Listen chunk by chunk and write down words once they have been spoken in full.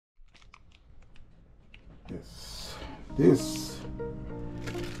Yes, this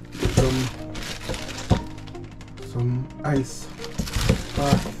some ice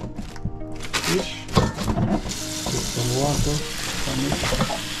bath fish with some water on it.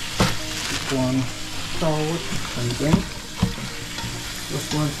 This one out and then just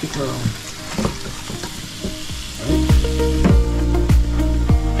one stick around.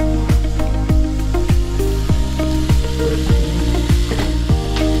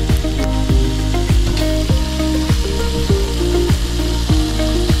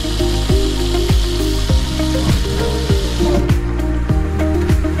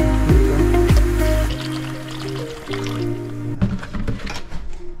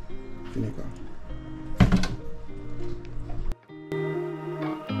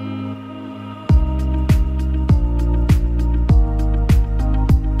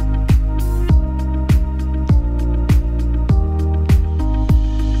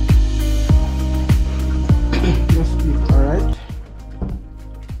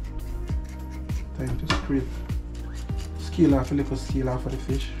 Time to scrape, scale off a little scale off of the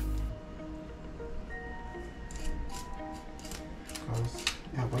fish. Because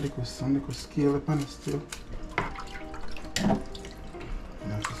you have some little scale upon it still. You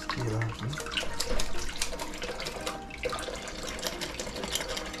have to scale off.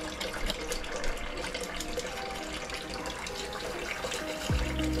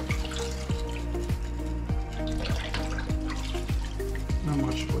 Not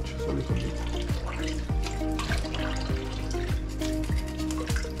much, but just a little bit.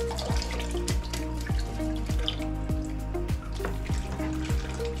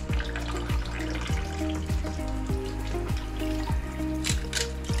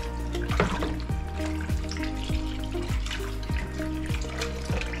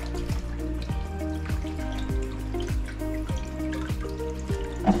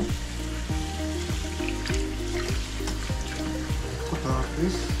 Cut off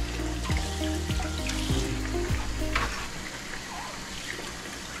this.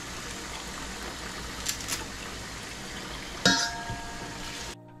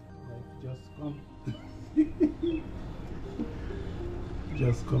 Just come.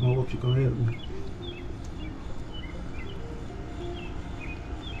 Just come. I hope you can help me.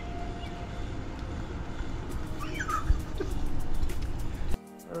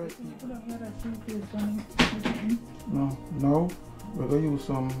 Alright, no, we're gonna use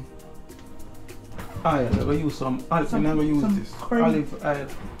some oil. We're gonna use some olive. We're not gonna use this olive oil.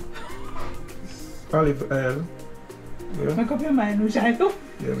 Olive oil. Yeah. Make up your mind, which I do.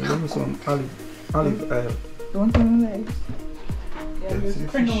 Yeah, we're gonna use some olive oil. Don't tell me like. Yeah, Yes,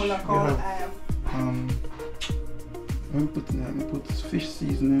 use canola called oil. Let me put fish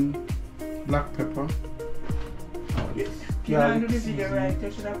seasoning, black pepper. You don't do the video right,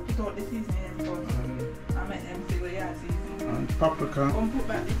 you should have put out the seasoning first. I meant them see where you are seasoning. And paprika. Come put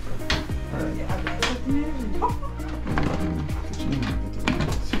back this. Alright. Yeah, I'm going to put in the video.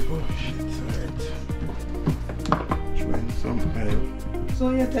 Oh shit, alright. Trying some oil. So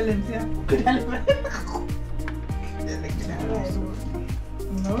you tell him, see, could I live?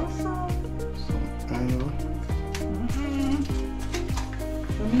 No, sir. Some oil.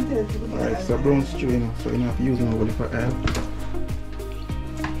 Alright, it's a brown stew, you know, so you're not using a whole lot of oil.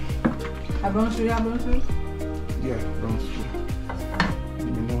 A brown stew, yeah, brown stew? Yeah, brown stew.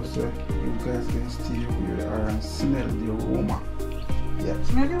 You know, sir, you guys can steer where they are and smell the aroma. Yeah.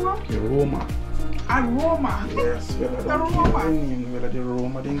 Smell the what? The aroma. Aroma? Yes, well, I don't care the name, well, the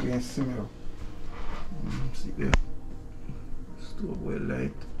aroma, then you can smell. See there? Stove well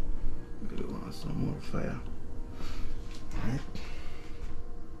light. We want some more fire. Alright.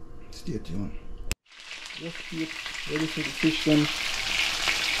 Stay tuned. Just keep ready for the fish then.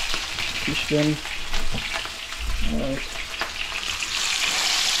 Alright.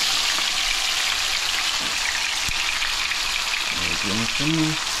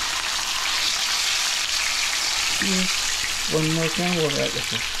 One more time, we'll write this.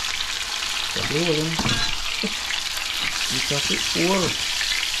 So do it then. You got it for.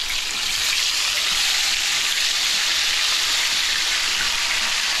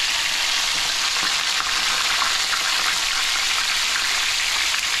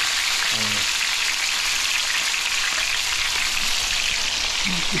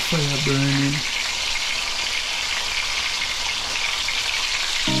 The fire burning.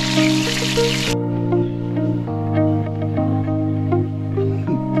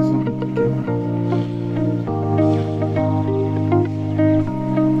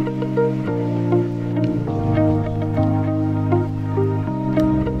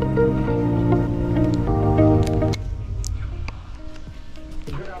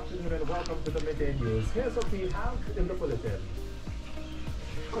 afternoon and welcome to the Midday News. Here's what we have in the bulletin.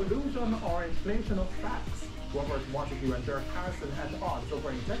 Collusion or inflation of facts. Robert Montague and Dirk Harrison at odds over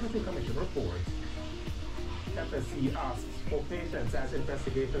Integrity Commission report. FSC asks for patience as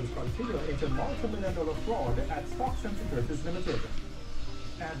investigations continue into multi-million-dollar fraud at Stocks and Securities Limited.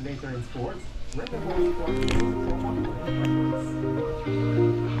 And later in sports, Red Bulls for upcoming preference.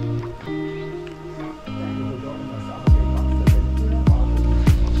 Thank you for joining us. I'm Jay Thompson.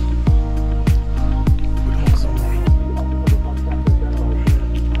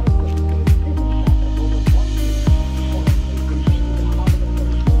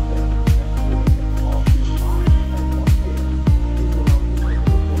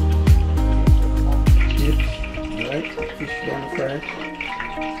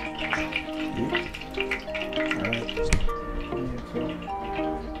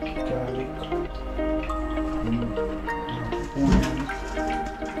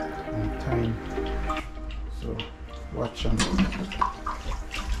 Watch them.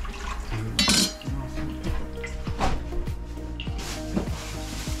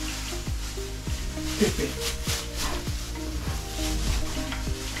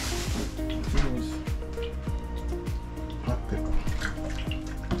 Hot pepper.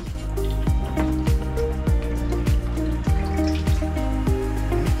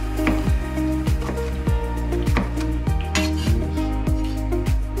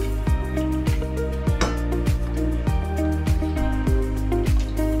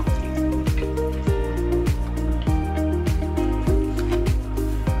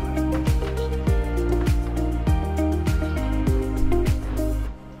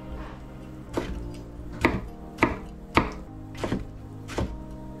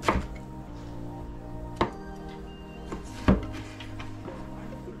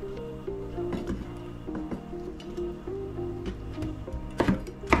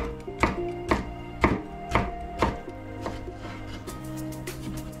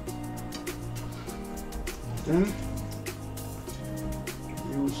 Then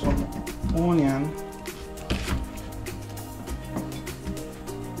use some onion,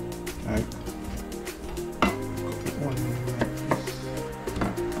 like onion like this.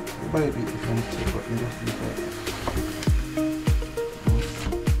 It might be different, but you just look like this.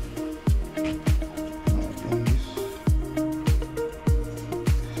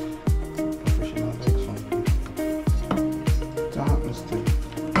 Professional like something. That happens to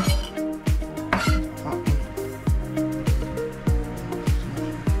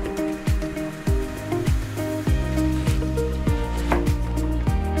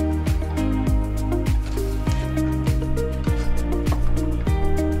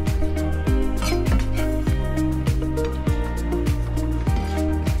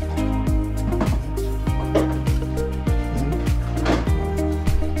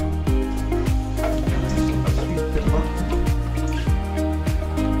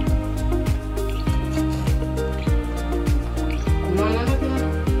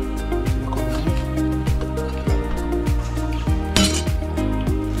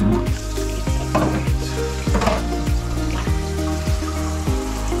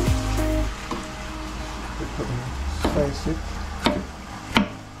spice it.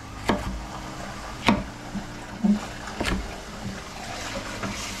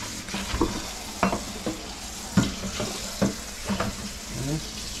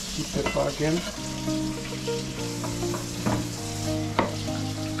 Sweet pepper again.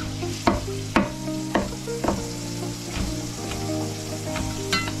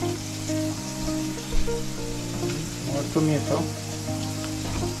 More tomato.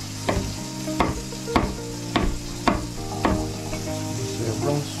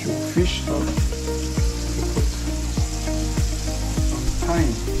 Brown stew fish, so you put some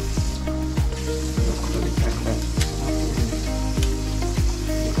thyme. Just put the thyme like this.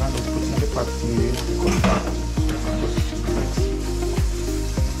 You can't just put in the pot maybe because that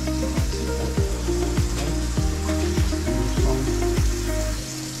some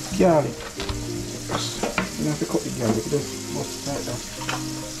garlic. You don't have to cut the garlic, just bust like that.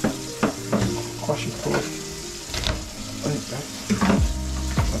 Crush it forward like that.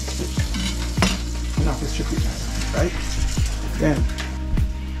 Enough to strip it like that, right? Then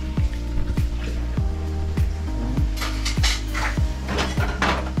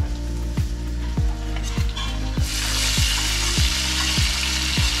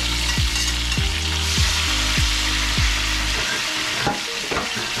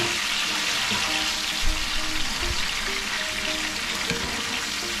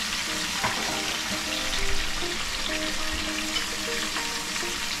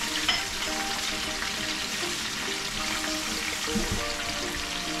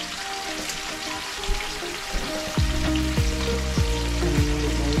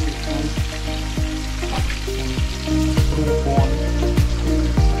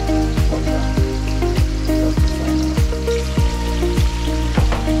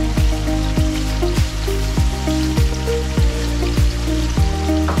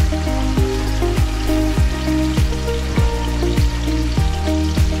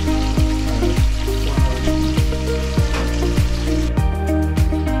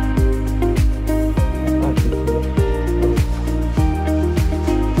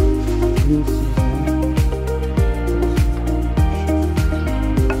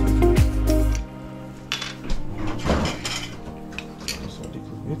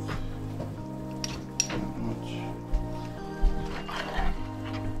bit. Not much.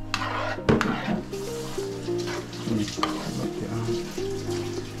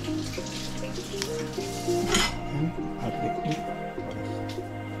 And add liquid.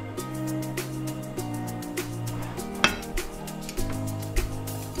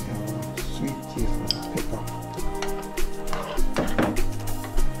 Sweet taste of pepper.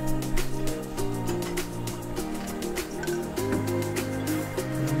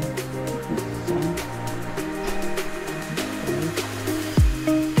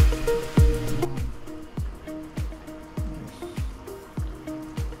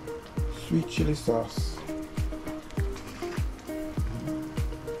 Sweet chili sauce.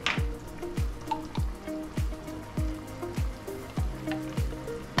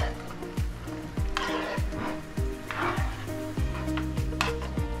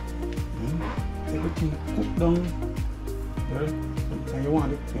 Everything cooked down. Well, and you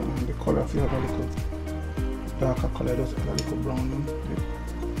want the color if you have a little darker color, just add a little brown in.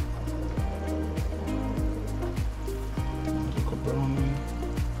 A little brown in.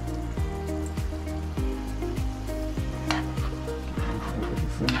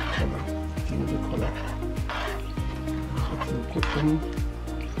 Different color, change the color. Everything cooked down.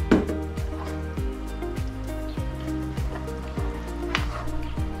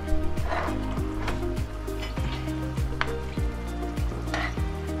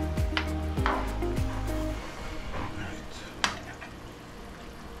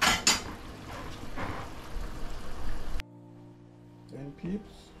 Then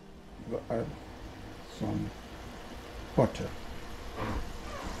peeps, you go add some butter.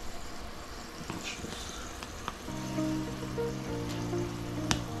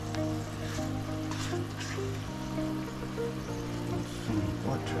 Some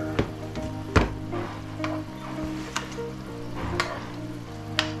butter.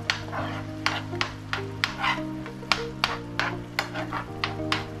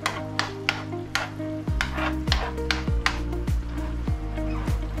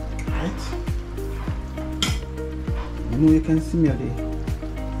 You know, you can smell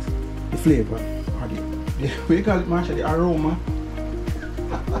the flavor or the what you call it, Marsha, the aroma.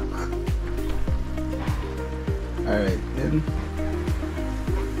 Alright, then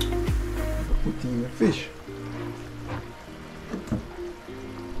put in the fish.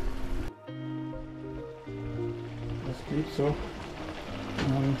 Just keep so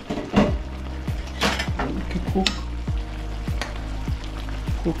cook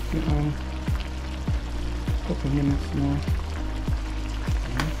couple minutes more.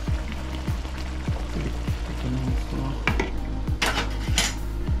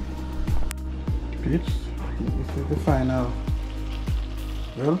 Peeps, this is the final.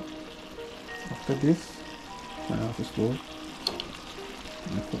 Well, after this, turn off the stove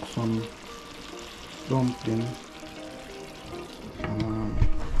and cook some dumpling.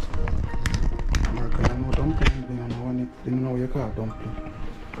 American no dumpling, they don't know what you call dumpling.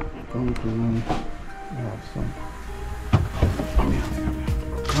 Dumpling. We have some corn, we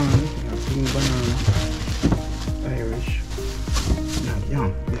have green banana, Irish, we have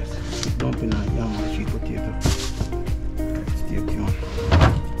yam, yes, dumpling and yam and sweet potato. Right, stay tuned.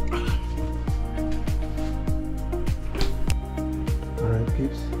 Alright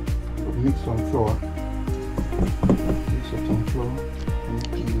peeps, mix some flour, and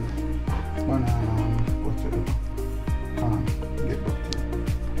peel banana and potato, corn, get back to it.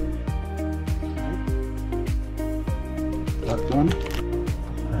 That done.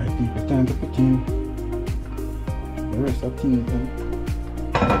 Alright people, time to put in the rest of things then.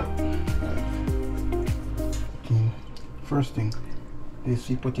 First thing, this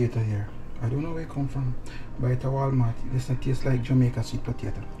sweet potato here. I don't know where it come from. Buy it at Walmart. This doesn't taste like Jamaican sweet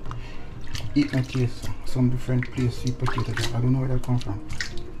potato. It might taste some different place sweet potato. I don't know where that come from.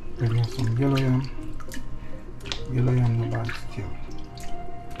 Then we have some yellow yam. Yellow yam no bad still.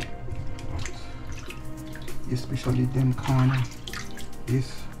 Especially them corn,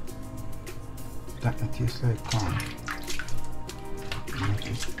 this that tastes like corn. You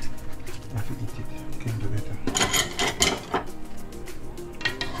have to eat it, can do better.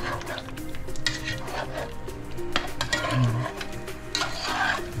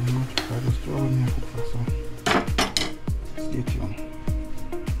 Try to store in your cooker, so stay tuned.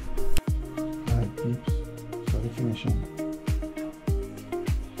 Alright peeps, so the finishing.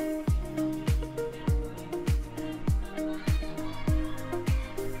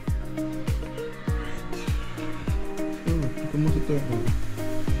 Como se torna?